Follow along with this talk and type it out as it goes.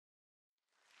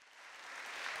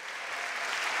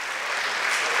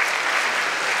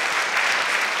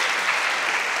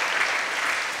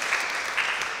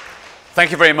Thank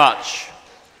you very much.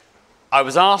 I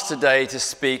was asked today to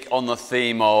speak on the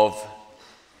theme of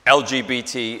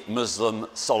LGBT-Muslim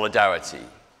solidarity.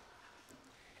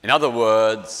 In other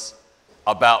words,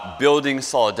 about building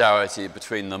solidarity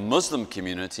between the Muslim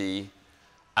community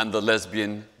and the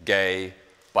lesbian, gay,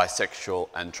 bisexual,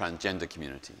 and transgender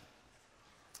community.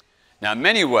 Now, in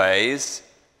many ways,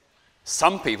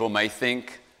 some people may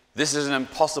think this is an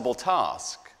impossible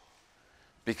task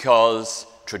because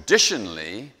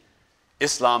traditionally,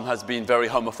 Islam has been very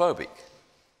homophobic.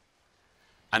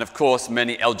 And of course,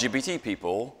 many LGBT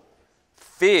people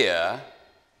fear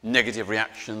negative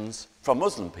reactions from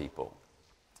Muslim people.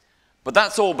 But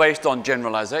that's all based on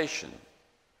generalization.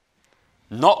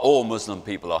 Not all Muslim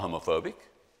people are homophobic,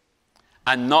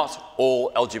 and not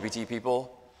all LGBT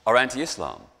people are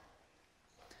anti-Islam.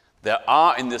 There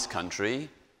are in this country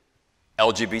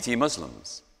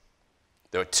LGBT-Muslims.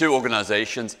 There are two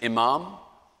organizations, Imam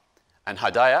and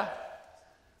Hidayah,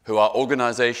 who are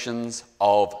organizations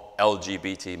of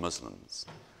LGBT Muslims.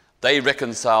 They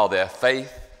reconcile their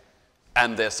faith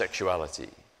and their sexuality.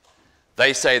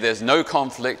 They say there's no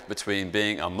conflict between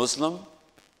being a Muslim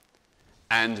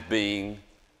and being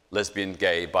lesbian,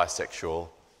 gay, bisexual,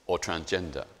 or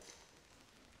transgender.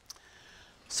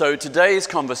 So today's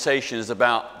conversation is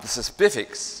about the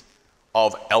specifics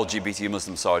of LGBT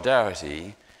Muslim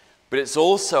solidarity, but it's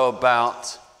also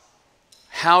about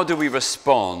how do we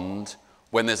respond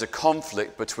when there's a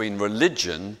conflict between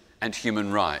religion and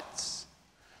human rights,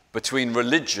 between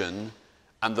religion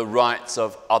and the rights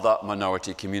of other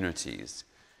minority communities.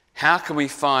 How can we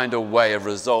find a way of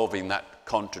resolving that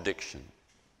contradiction?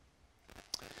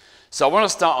 So I want to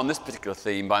start on this particular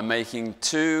theme by making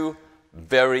two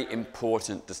very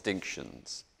important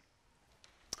distinctions.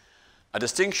 A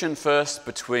distinction first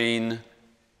between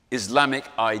Islamic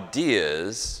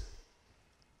ideas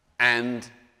and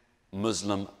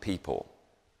Muslim people.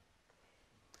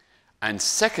 And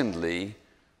secondly,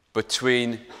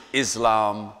 between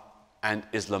Islam and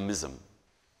Islamism.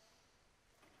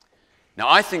 Now,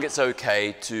 I think it's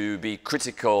okay to be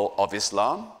critical of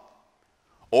Islam,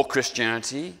 or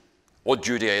Christianity, or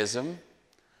Judaism,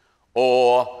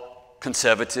 or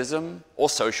conservatism, or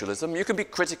socialism. You can be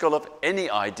critical of any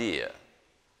idea.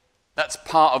 That's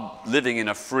part of living in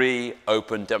a free,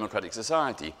 open, democratic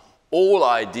society. All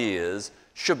ideas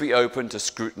should be open to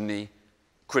scrutiny,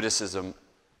 criticism,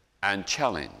 and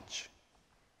challenge.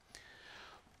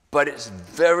 But it's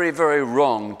very, very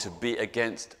wrong to be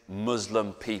against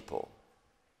Muslim people.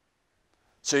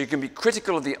 So you can be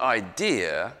critical of the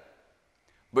idea,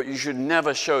 but you should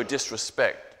never show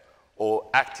disrespect or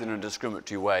act in a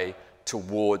discriminatory way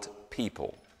toward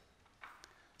people.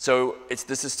 So it's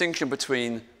this distinction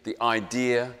between the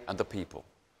idea and the people.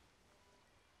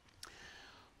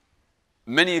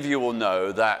 Many of you will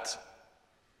know that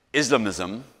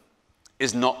Islamism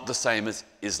is not the same as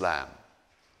Islam.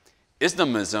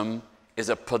 Islamism is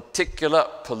a particular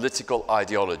political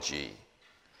ideology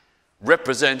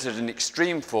represented in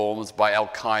extreme forms by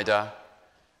Al-Qaeda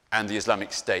and the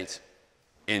Islamic State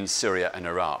in Syria and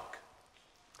Iraq.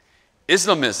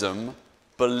 Islamism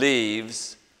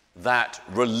believes that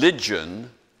religion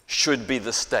should be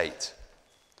the state,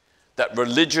 that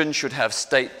religion should have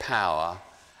state power,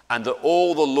 and that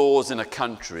all the laws in a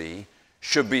country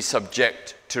should be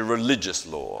subject to religious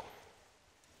law.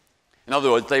 In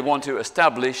other words, they want to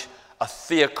establish a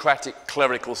theocratic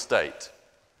clerical state,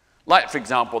 like, for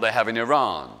example, they have in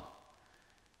Iran.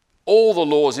 All the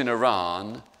laws in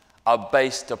Iran are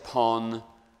based upon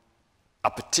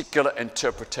a particular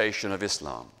interpretation of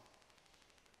Islam.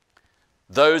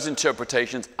 Those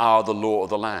interpretations are the law of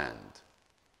the land.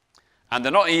 And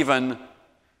they're not even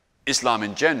Islam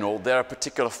in general, they're a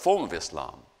particular form of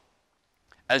Islam.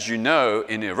 As you know,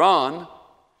 in Iran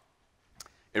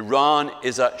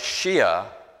is a Shia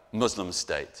Muslim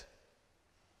state.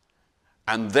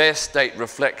 And their state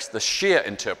reflects the Shia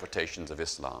interpretations of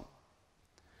Islam.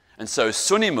 And so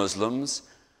Sunni Muslims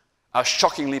are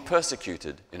shockingly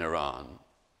persecuted in Iran,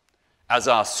 as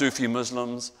are Sufi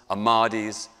Muslims,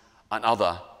 Ahmadis, and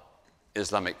other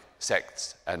Islamic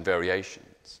sects and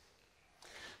variations.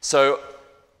 So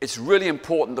it's really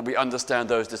important that we understand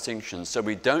those distinctions so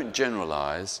we don't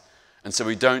generalize and so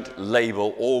we don't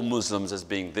label all Muslims as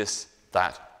being this,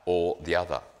 that, or the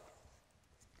other.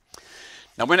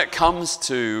 Now, when it comes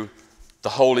to the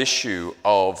whole issue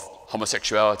of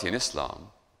homosexuality in Islam,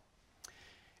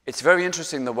 it's very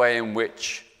interesting the way in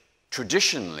which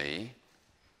traditionally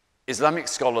Islamic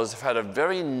scholars have had a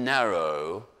very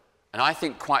narrow and I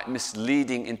think quite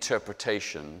misleading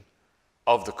interpretation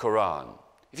of the Quran.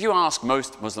 If you ask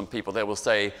most Muslim people, they will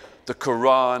say the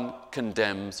Quran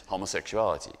condemns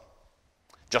homosexuality.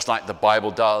 just like the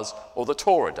Bible does or the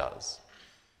Torah does.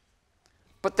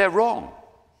 But they're wrong.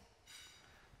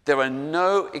 There are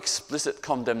no explicit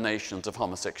condemnations of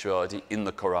homosexuality in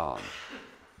the Quran.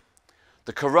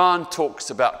 The Quran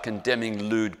talks about condemning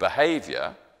lewd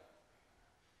behavior,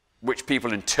 which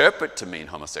people interpret to mean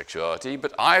homosexuality,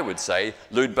 but I would say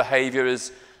lewd behavior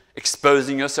is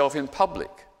exposing yourself in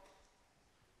public.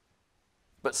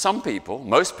 But some people,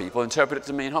 most people, interpret it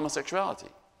to mean homosexuality.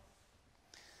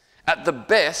 At the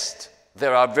best,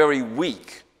 there are very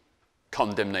weak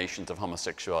condemnations of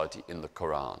homosexuality in the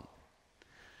Quran.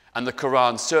 And the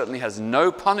Quran certainly has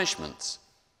no punishments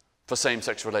for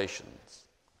same-sex relations.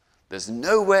 There's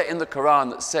nowhere in the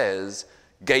Quran that says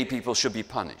gay people should be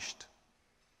punished.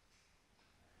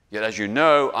 Yet, as you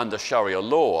know, under Sharia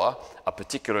law, a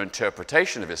particular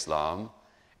interpretation of Islam,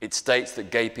 it states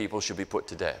that gay people should be put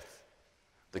to death,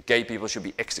 that gay people should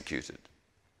be executed.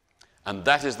 And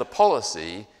that is the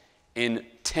policy in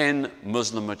 10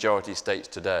 Muslim majority states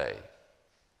today.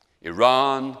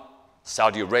 Iran,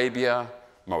 Saudi Arabia,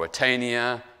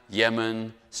 Mauritania,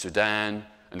 Yemen, Sudan,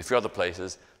 and a few other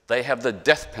places, they have the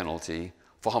death penalty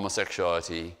for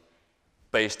homosexuality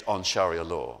based on Sharia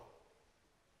law.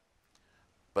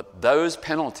 But those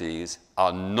penalties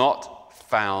are not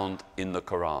found in the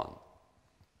Quran.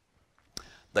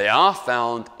 They are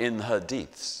found in the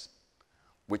Hadiths,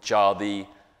 which are the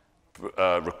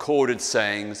recorded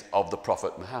sayings of the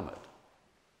Prophet Muhammad.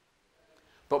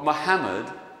 But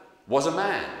Muhammad was a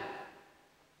man.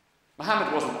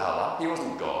 Muhammad wasn't Allah, he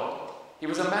wasn't God, he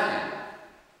was a man.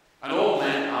 And all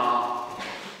men are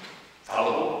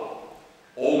fallible,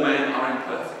 all men are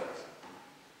imperfect.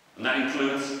 And that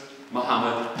includes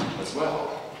Muhammad as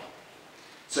well.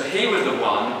 So he was the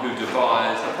one who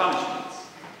devised the punishments.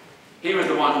 He was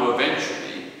the one who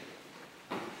eventually,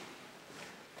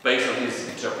 based on his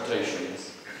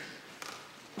interpretations,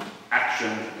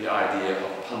 actioned the idea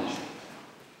of punishment.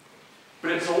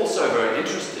 But it's also very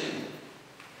interesting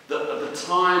that at the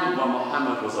time when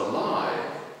Muhammad was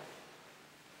alive,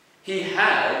 he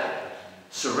had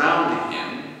surrounding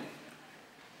him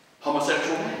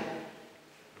homosexual men.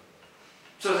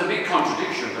 So there's a big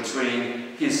contradiction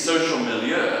between his social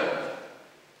milieu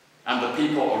and the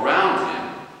people around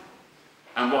him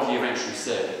and what he eventually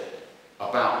said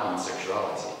about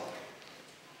homosexuality.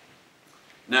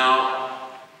 Now,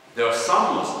 there are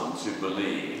some Muslims who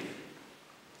believe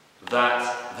that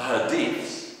the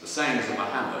Hadiths, the sayings of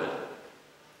Muhammad,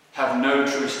 have no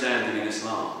true standing in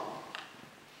Islam.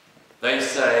 They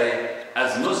say,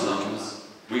 as Muslims,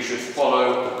 we should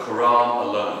follow the Quran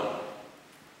alone.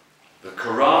 The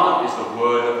Quran is the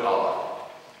word of Allah.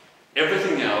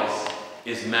 Everything else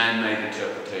is man-made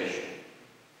interpretation.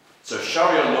 So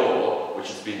Sharia law, which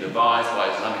has been devised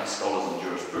by Islamic scholars and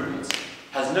jurisprudence,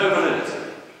 has no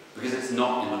validity because it's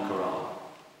not in the Quran.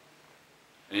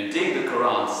 And indeed, the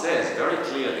Quran says very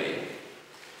clearly,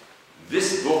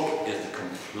 this book is the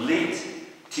complete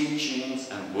teachings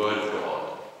and word of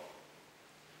God.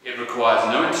 It requires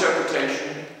no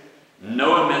interpretation,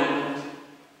 no amendment,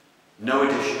 no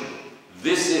addition.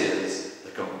 This is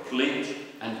the complete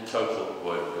and total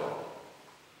word of God.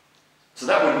 So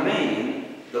that would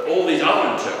mean that all these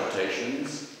other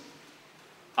interpretations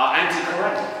are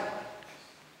anti-Quranic.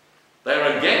 They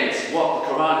are against what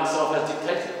the Quran itself has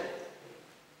dictated.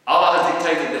 Allah has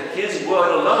dictated that His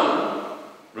word alone,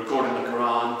 recorded in the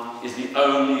Quran, is the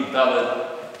only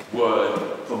valid word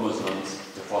for Muslims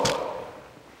to follow.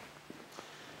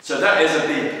 So that is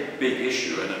a big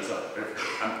issue, and it's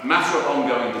a matter of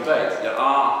ongoing debate. There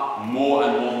are more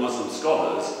and more Muslim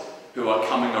scholars who are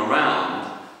coming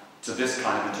around to this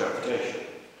kind of interpretation.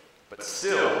 But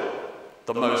still,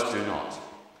 the most do not.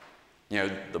 You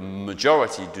know, the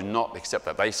majority do not accept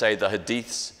that. They say the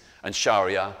Hadiths and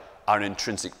Sharia are an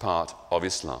intrinsic part of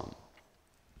Islam.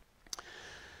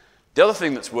 The other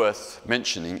thing that's worth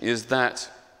mentioning is that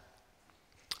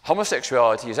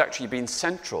homosexuality has actually been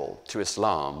central to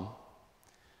Islam,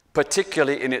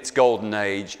 particularly in its golden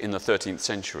age in the 13th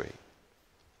century,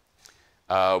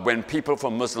 when people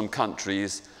from Muslim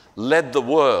countries led the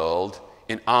world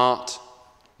in art,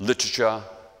 literature,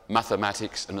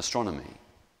 mathematics, and astronomy.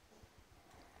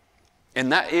 In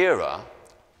that era,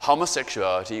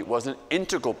 homosexuality was an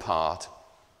integral part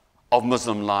of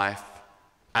Muslim life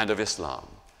and of Islam.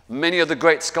 Many of the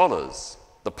great scholars,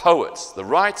 the poets, the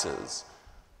writers,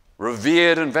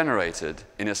 revered and venerated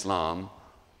in Islam,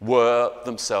 were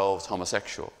themselves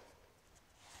homosexual.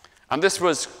 And this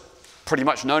was pretty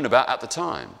much known about at the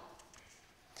time.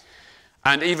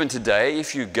 And even today,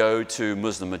 if you go to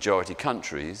Muslim-majority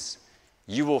countries,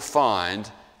 you will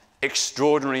find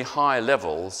extraordinarily high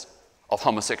levels of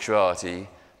homosexuality,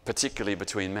 particularly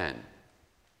between men.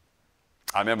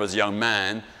 I remember as a young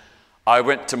man, I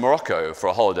went to Morocco for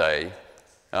a holiday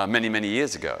many, many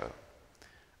years ago.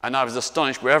 And I was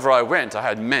astonished, wherever I went, I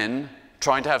had men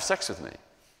trying to have sex with me.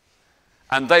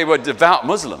 And they were devout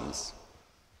Muslims.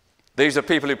 These are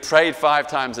people who prayed 5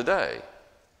 times a day.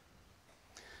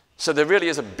 So there really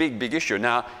is a big, big issue.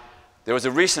 Now, there was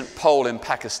a recent poll in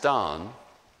Pakistan.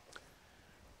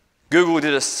 Google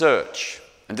did a search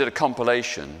and did a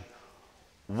compilation.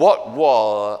 What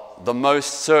were the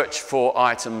most searched for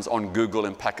items on Google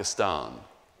in Pakistan?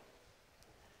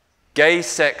 Gay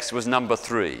sex was number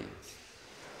 3.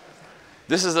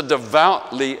 This is a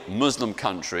devoutly Muslim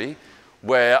country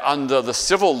where under the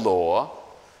civil law,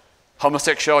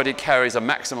 homosexuality carries a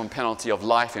maximum penalty of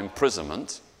life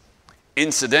imprisonment.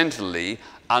 Incidentally,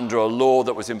 under a law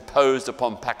that was imposed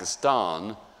upon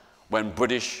Pakistan when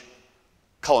British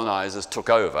colonizers took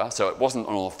over, so it wasn't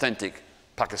an authentic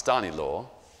Pakistani law.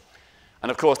 And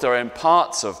of course, there are in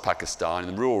parts of Pakistan,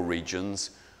 in the rural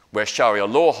regions, where Sharia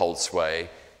law holds sway,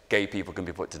 gay people can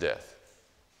be put to death.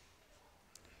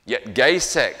 Yet gay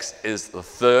sex is the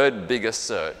 3rd biggest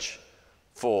search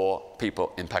for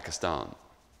people in Pakistan.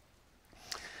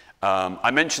 I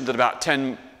mentioned that about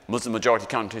 10 Muslim-majority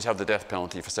countries have the death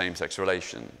penalty for same-sex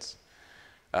relations.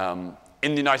 In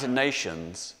the United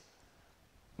Nations,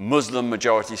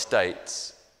 Muslim-majority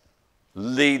states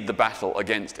lead the battle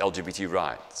against LGBT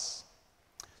rights.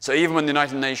 So even when the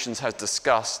United Nations has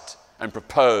discussed and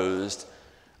proposed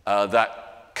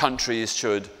that countries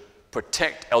should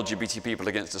protect LGBT people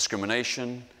against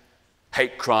discrimination,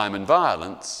 hate crime and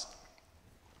violence,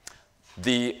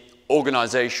 the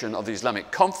organization of the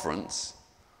Islamic Conference,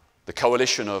 the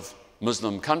coalition of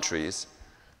Muslim countries,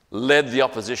 led the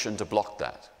opposition to block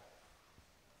that.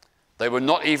 They were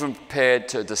not even prepared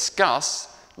to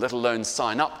discuss, let alone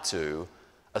sign up to,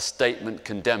 a statement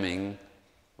condemning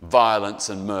violence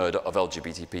and murder of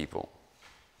LGBT people.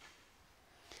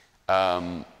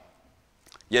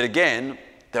 Yet again,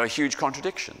 there are huge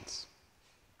contradictions.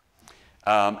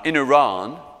 In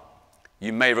Iran,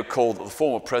 you may recall that the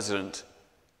former president,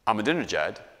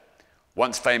 Ahmadinejad,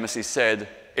 once famously said,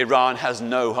 Iran has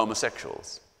no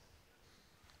homosexuals.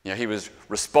 You know, he was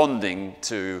responding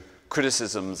to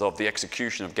criticisms of the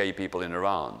execution of gay people in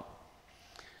Iran.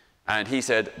 And he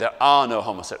said, there are no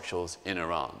homosexuals in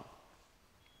Iran.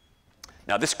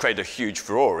 Now, this created a huge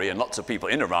furore, and lots of people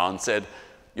in Iran said,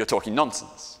 you're talking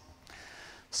nonsense.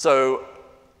 So,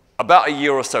 about a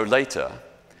year or so later,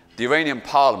 the Iranian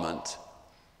parliament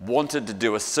wanted to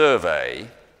do a survey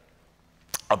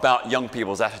about young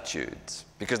people's attitudes,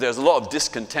 because there's a lot of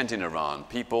discontent in Iran.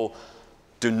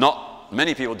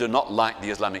 Many people do not like the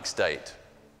Islamic State.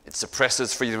 It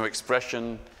suppresses freedom of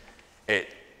expression. It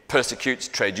persecutes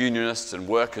trade unionists and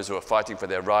workers who are fighting for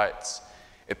their rights.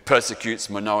 It persecutes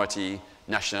minority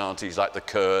nationalities like the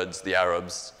Kurds, the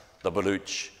Arabs, the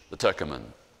Baluch, the Turkoman.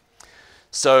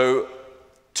 So,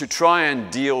 to try and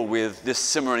deal with this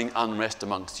simmering unrest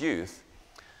amongst youth,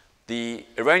 the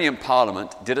Iranian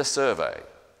parliament did a survey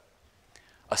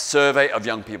of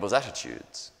young people's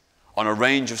attitudes on a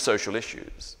range of social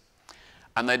issues.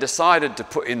 And they decided to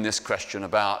put in this question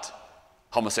about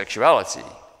homosexuality,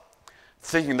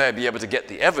 thinking they'd be able to get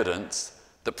the evidence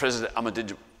that President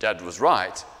Ahmadinejad was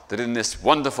right, that in this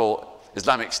wonderful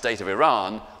Islamic state of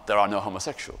Iran, there are no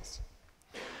homosexuals.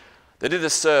 They did a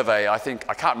survey, I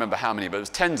can't remember how many, but it was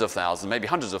tens of thousands, maybe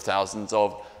hundreds of thousands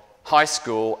of high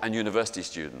school and university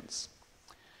students.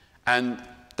 And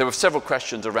there were several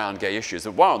questions around gay issues,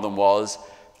 and one of them was,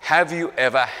 have you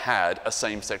ever had a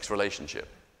same-sex relationship?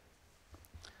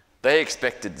 They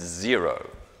expected 0.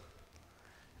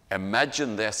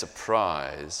 Imagine their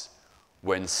surprise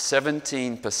when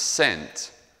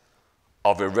 17%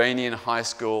 of Iranian high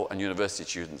school and university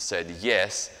students said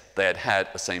yes, they had had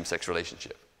a same-sex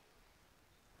relationship.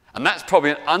 And that's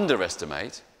probably an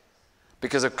underestimate,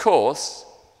 because of course,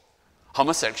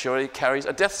 homosexuality carries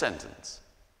a death sentence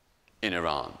in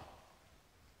Iran.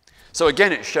 So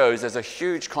again, it shows there's a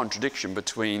huge contradiction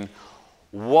between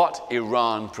what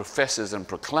Iran professes and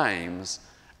proclaims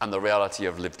and the reality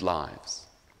of lived lives.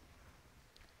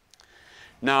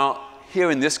 Now,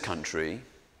 here in this country,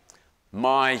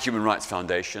 my Human Rights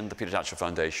Foundation, the Peter Tatchell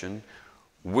Foundation,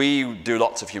 we do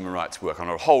lots of human rights work on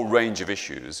a whole range of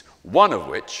issues, one of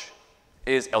which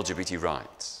is LGBT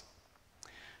rights.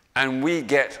 And we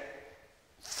get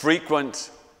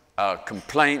frequent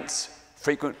complaints,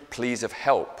 frequent pleas of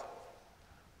help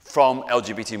from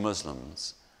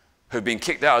LGBT-Muslims who've been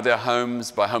kicked out of their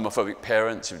homes by homophobic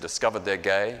parents who've discovered they're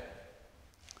gay,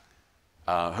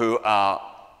 who are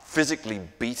physically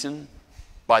beaten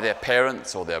by their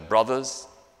parents or their brothers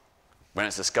when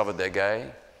it's discovered they're gay.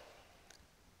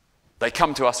 They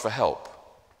come to us for help.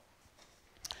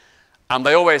 And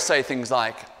they always say things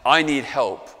like, I need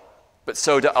help, but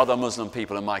so do other Muslim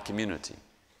people in my community.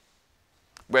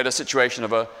 We had a situation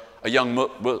of a young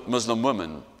Muslim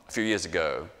woman a few years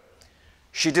ago.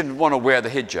 She didn't want to wear the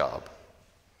hijab,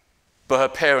 but her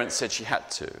parents said she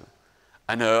had to,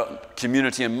 and her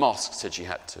community and mosque said she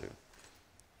had to.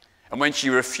 And when she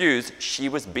refused, she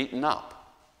was beaten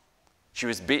up. She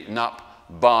was beaten up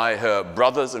by her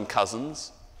brothers and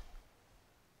cousins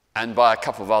and by a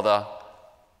couple of other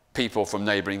people from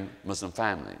neighboring Muslim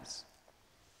families.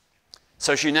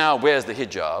 So she now wears the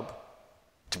hijab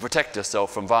to protect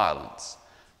herself from violence,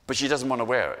 but she doesn't want to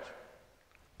wear it.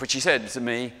 But she said to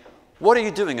me, what are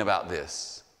you doing about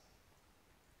this?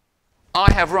 I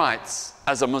have rights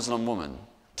as a Muslim woman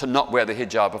to not wear the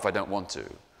hijab if I don't want to.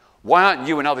 Why aren't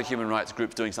you and other human rights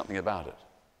groups doing something about it?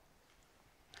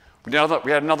 We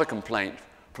had another complaint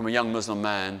from a young Muslim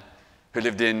man who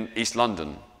lived in East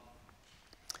London.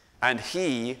 And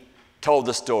he told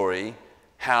the story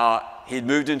how he'd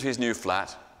moved into his new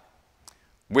flat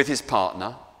with his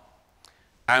partner,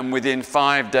 and within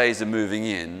 5 days of moving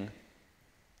in,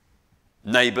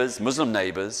 neighbors, Muslim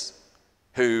neighbors,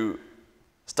 who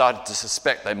started to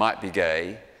suspect they might be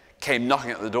gay, came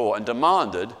knocking at the door and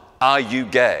demanded, are you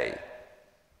gay?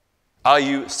 Are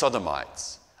you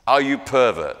sodomites? Are you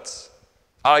perverts?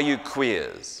 Are you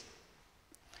queers?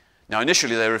 Now,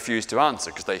 initially they refused to answer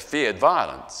because they feared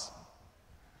violence.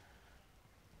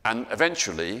 And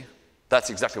eventually, that's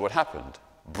exactly what happened.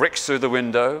 Bricks through the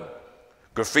window,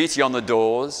 graffiti on the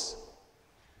doors.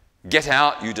 Get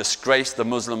out, you disgrace the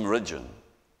Muslim religion.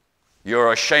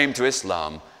 You're a shame to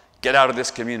Islam. Get out of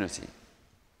this community.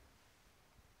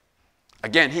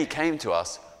 Again, he came to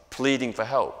us pleading for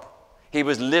help. He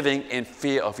was living in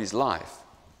fear of his life.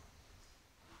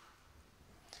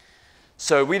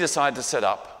 So we decided to set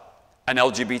up an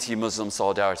LGBT-Muslim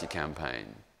solidarity campaign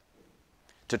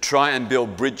to try and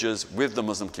build bridges with the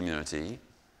Muslim community,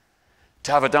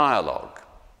 to have a dialogue,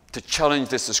 to challenge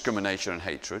this discrimination and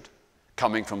hatred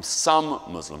coming from some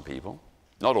Muslim people,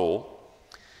 not all,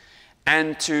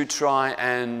 and to try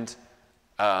and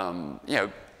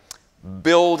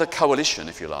build a coalition,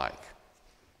 if you like.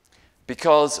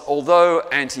 Because although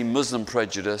anti-Muslim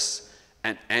prejudice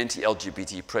and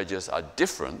anti-LGBT prejudice are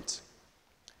different,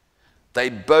 they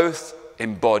both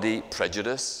embody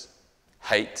prejudice,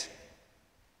 hate,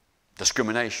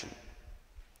 discrimination.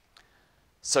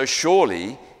 So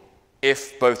surely,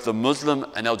 if both the Muslim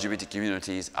and LGBT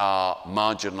communities are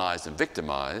marginalized and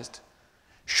victimized,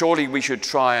 surely we should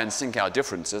try and sink our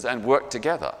differences and work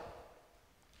together.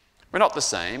 We're not the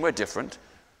same, we're different.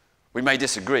 We may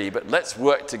disagree, but let's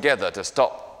work together to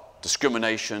stop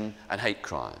discrimination and hate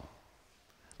crime.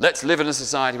 Let's live in a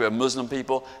society where Muslim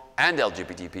people and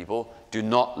LGBT people do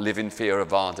not live in fear of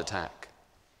violent attack,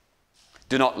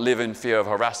 do not live in fear of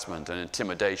harassment and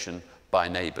intimidation by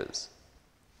neighbors.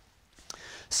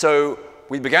 So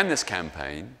we began this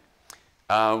campaign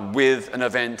with an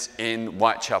event in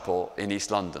Whitechapel in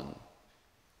East London.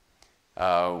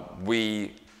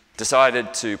 We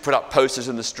decided to put up posters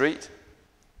in the street,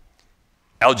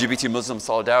 LGBT-Muslim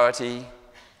solidarity,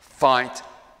 fight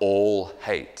all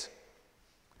hate.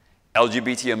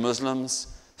 LGBT and Muslims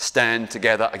stand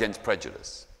together against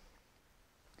prejudice.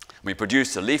 We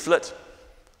produced a leaflet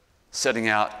setting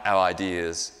out our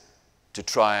ideas to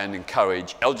try and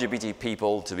encourage LGBT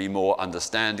people to be more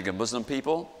understanding of Muslim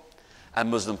people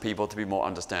and Muslim people to be more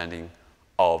understanding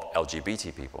of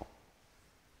LGBT people.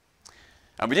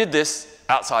 And we did this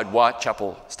outside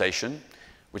Whitechapel Station,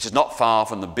 which is not far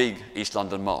from the big East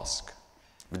London mosque.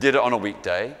 We did it on a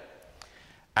weekday,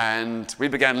 and we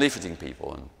began leafleting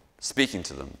people and speaking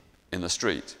to them in the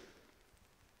street.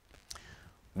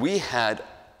 We had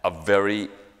a very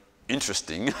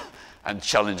interesting and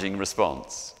challenging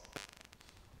response.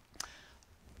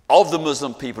 Of the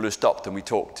Muslim people who stopped and we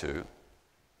talked to,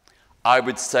 I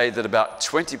would say that about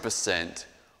 20%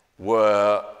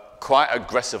 were quite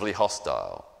aggressively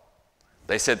hostile.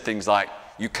 They said things like,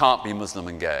 you can't be Muslim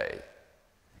and gay.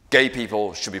 Gay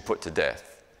people should be put to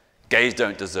death. Gays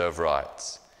don't deserve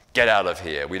rights. Get out of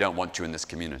here. We don't want you in this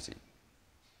community.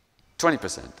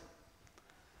 20%.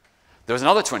 There was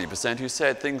another 20% who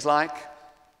said things like,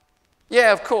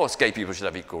 yeah, of course gay people should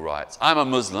have equal rights. I'm a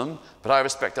Muslim, but I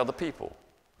respect other people.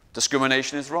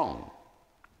 Discrimination is wrong.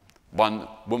 One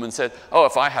woman said, oh,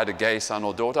 if I had a gay son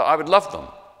or daughter, I would love them.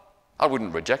 I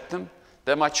wouldn't reject them.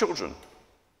 They're my children.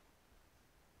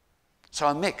 So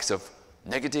a mix of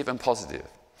negative and positive.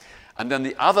 And then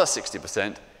the other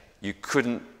 60%, you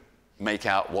couldn't make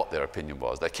out what their opinion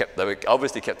was. They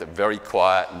obviously kept it very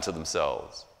quiet and to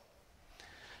themselves.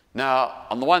 Now,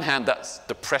 on the one hand, that's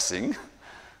depressing.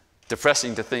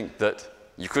 Depressing to think that,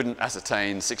 You couldn't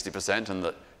ascertain 60% and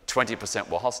that 20%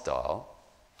 were hostile.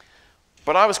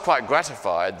 But I was quite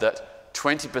gratified that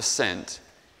 20%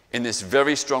 in this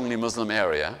very strongly Muslim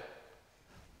area,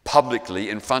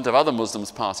 publicly in front of other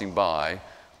Muslims passing by,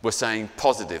 were saying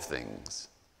positive things.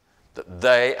 That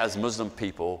they, as Muslim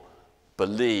people,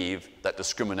 believe that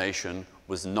discrimination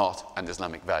was not an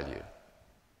Islamic value.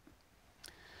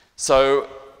 So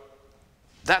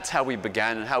that's how we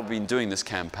began and how we've been doing this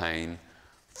campaign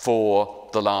for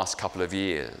the last couple of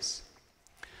years.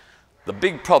 The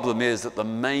big problem is that the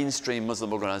mainstream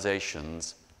Muslim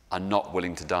organizations are not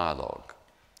willing to dialogue.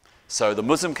 So the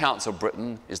Muslim Council of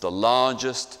Britain is the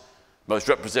largest, most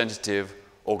representative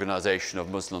organization of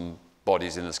Muslim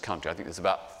bodies in this country. I think there's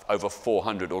about over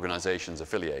 400 organizations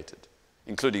affiliated,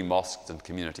 including mosques and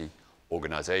community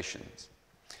organizations.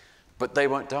 But they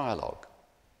won't dialogue.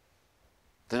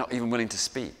 They're not even willing to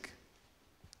speak.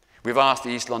 We've asked the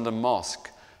East London Mosque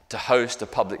to host a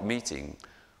public meeting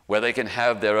where they can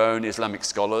have their own Islamic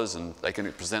scholars and they can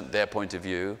present their point of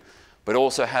view, but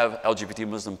also have LGBT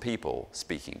Muslim people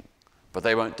speaking. But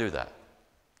they won't do that.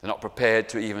 They're not prepared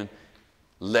to even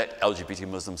let LGBT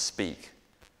Muslims speak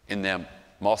in their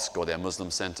mosque or their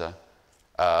Muslim center,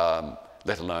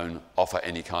 let alone offer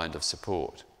any kind of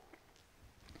support.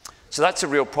 So that's a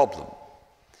real problem.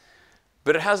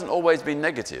 But it hasn't always been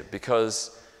negative,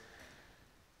 because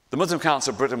the Muslim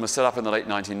Council of Britain was set up in the late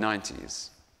 1990s.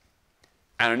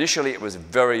 And initially it was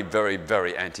very, very,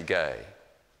 very anti-gay.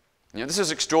 You know, this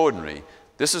is extraordinary.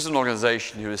 This is an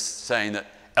organization who is saying that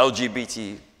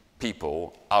LGBT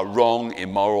people are wrong,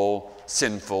 immoral,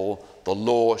 sinful. The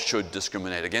law should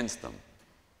discriminate against them.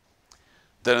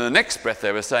 Then in the next breath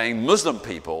they were saying Muslim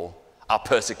people are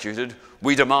persecuted.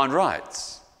 We demand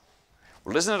rights.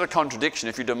 Well, isn't it a contradiction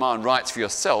if you demand rights for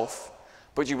yourself,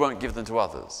 but you won't give them to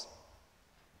others?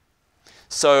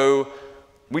 So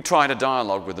we tried a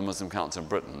dialogue with the Muslim Council of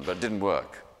Britain, but it didn't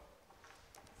work.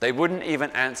 They wouldn't even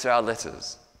answer our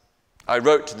letters. I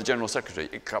wrote to the General Secretary,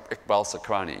 Iqbal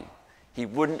Sakrani. He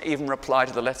wouldn't even reply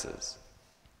to the letters.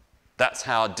 That's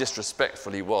how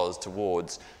disrespectful he was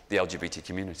towards the LGBT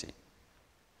community.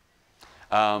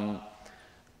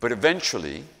 But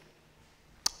eventually,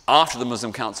 after the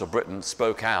Muslim Council of Britain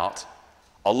spoke out,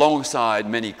 alongside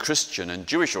many Christian and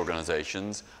Jewish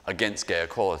organizations against gay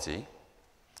equality,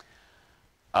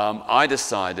 I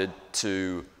decided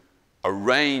to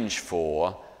arrange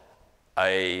for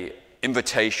an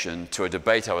invitation to a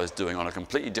debate I was doing on a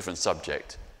completely different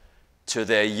subject to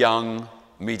their young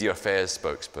media affairs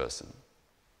spokesperson,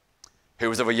 who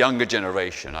was of a younger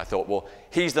generation. I thought, well,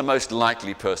 he's the most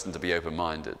likely person to be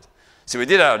open-minded. So we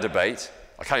did our debate.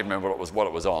 I can't even remember what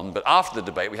it was on, but after the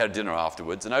debate, we had dinner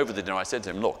afterwards, and over the dinner I said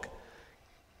to him, look,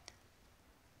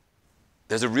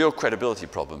 there's a real credibility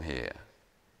problem here.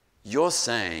 You're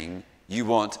saying you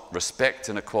want respect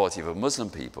and equality for Muslim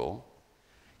people,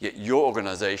 yet your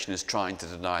organization is trying to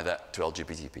deny that to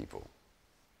LGBT people.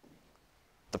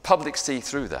 The public see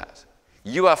through that.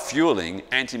 You are fueling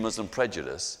anti-Muslim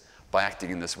prejudice by acting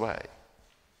in this way.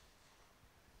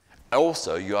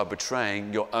 Also, you are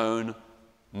betraying your own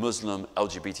Muslim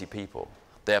LGBT people.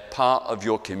 They're part of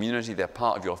your community, they're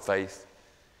part of your faith.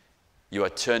 You are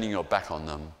turning your back on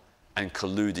them and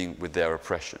colluding with their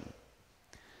oppression.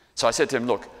 So I said to him,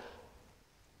 look,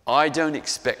 I don't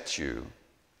expect you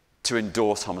to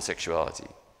endorse homosexuality.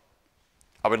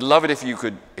 I would love it if you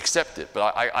could accept it,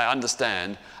 but I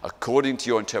understand, according to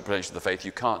your interpretation of the faith,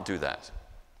 you can't do that.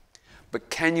 But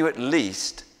can you at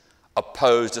least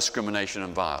oppose discrimination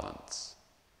and violence?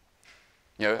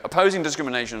 You know, opposing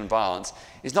discrimination and violence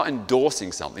is not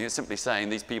endorsing something, it's simply saying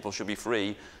these people should be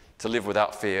free to live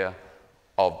without fear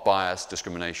of bias,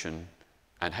 discrimination,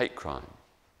 and hate crime.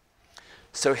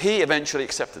 So he eventually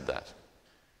accepted that.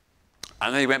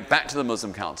 And then he went back to the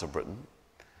Muslim Council of Britain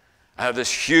and had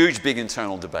this huge, big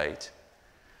internal debate.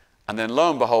 And then, lo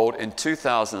and behold, in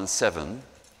 2007,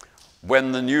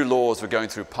 when the new laws were going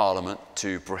through Parliament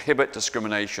to prohibit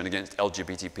discrimination against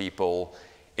LGBT people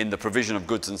in the provision of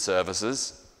goods and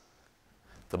services,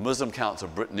 the Muslim Council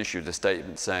of Britain issued a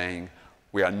statement saying,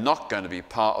 we are not going to be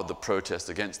part of the protest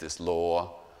against this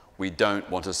law. We don't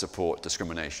want to support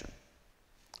discrimination.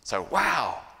 So,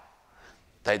 wow,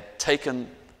 they'd taken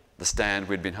the stand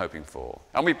we'd been hoping for.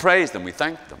 And we praised them, we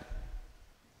thanked them.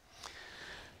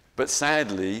 But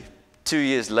sadly, 2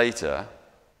 years later,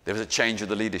 there was a change of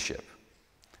the leadership.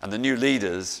 And the new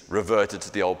leaders reverted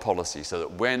to the old policy, so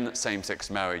that when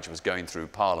same-sex marriage was going through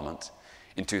Parliament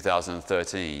in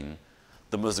 2013,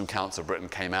 the Muslim Council of Britain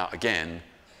came out again,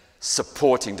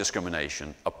 supporting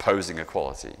discrimination, opposing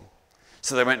equality.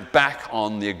 So they went back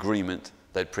on the agreement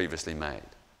they'd previously made.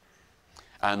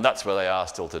 And that's where they are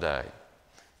still today.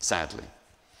 sadly.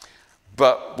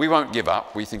 But we won't give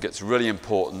up. We think it's really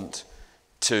important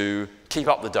to keep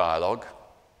up the dialogue,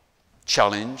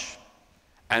 challenge,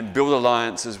 and build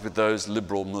alliances with those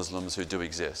liberal Muslims who do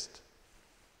exist.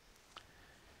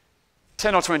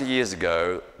 10 or 20 years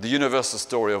ago, the universal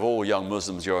story of all young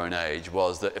Muslims your own age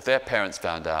was that if their parents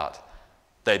found out,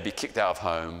 they'd be kicked out of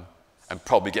home and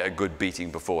probably get a good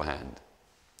beating beforehand.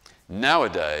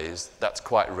 Nowadays, that's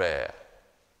quite rare.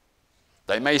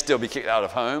 They may still be kicked out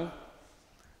of home,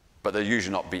 but they're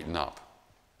usually not beaten up.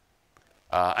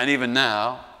 And even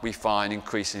now, we find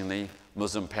increasingly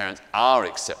Muslim parents are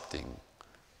accepting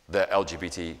their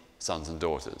LGBT sons and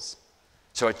daughters.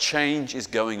 So a change is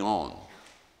going on.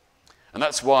 And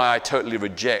that's why I totally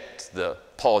reject the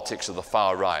politics of the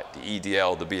far right, the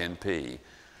EDL, the BNP,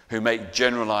 who make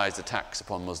generalized attacks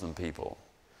upon Muslim people.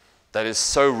 That is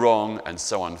so wrong and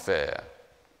so unfair.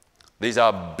 These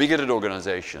are bigoted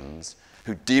organizations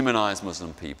who demonize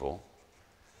Muslim people,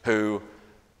 who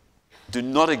do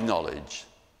not acknowledge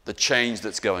the change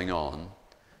that's going on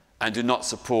and do not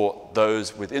support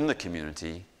those within the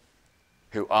community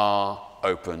who are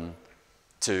open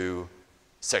to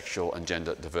sexual and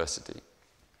gender diversity.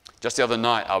 Just the other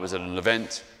night, I was at an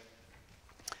event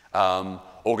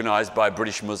organized by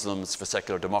British Muslims for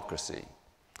Secular Democracy.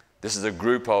 This is a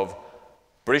group of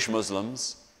British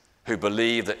Muslims who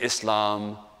believe that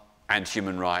Islam and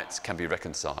human rights can be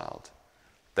reconciled.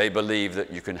 They believe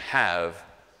that you can have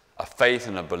a faith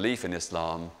and a belief in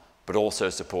Islam, but also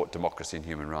support democracy and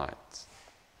human rights.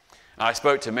 And I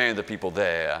spoke to many of the people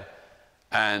there,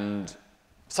 and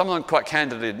some of them quite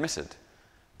candidly admitted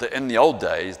that in the old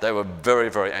days they were very,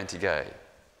 very anti-gay.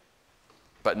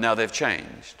 But now they've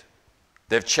changed.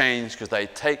 They've changed because they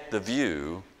take the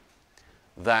view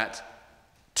that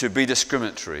to be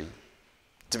discriminatory,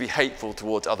 to be hateful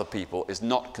towards other people is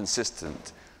not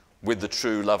consistent with the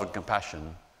true love and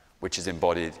compassion which is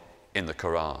embodied in the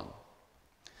Quran.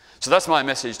 So that's my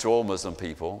message to all Muslim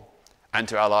people and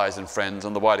to allies and friends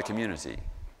and the wider community.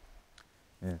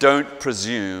 Don't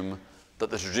presume that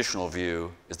the traditional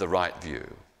view is the right view.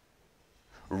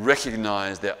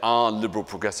 Recognize there are liberal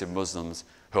progressive Muslims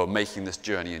who are making this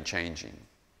journey and changing.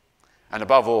 And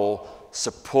above all,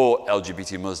 support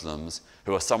LGBT Muslims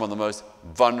who are some of the most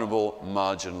vulnerable,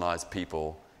 marginalized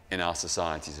people in our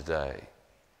society today.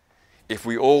 If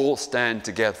we all stand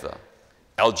together,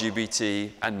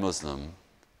 LGBT and Muslim,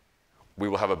 we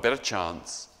will have a better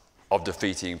chance of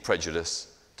defeating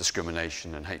prejudice,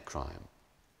 discrimination, and hate crime.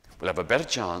 We'll have a better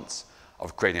chance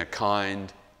of creating a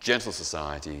kind, gentle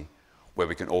society where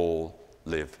we can all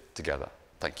live together.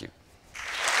 Thank you.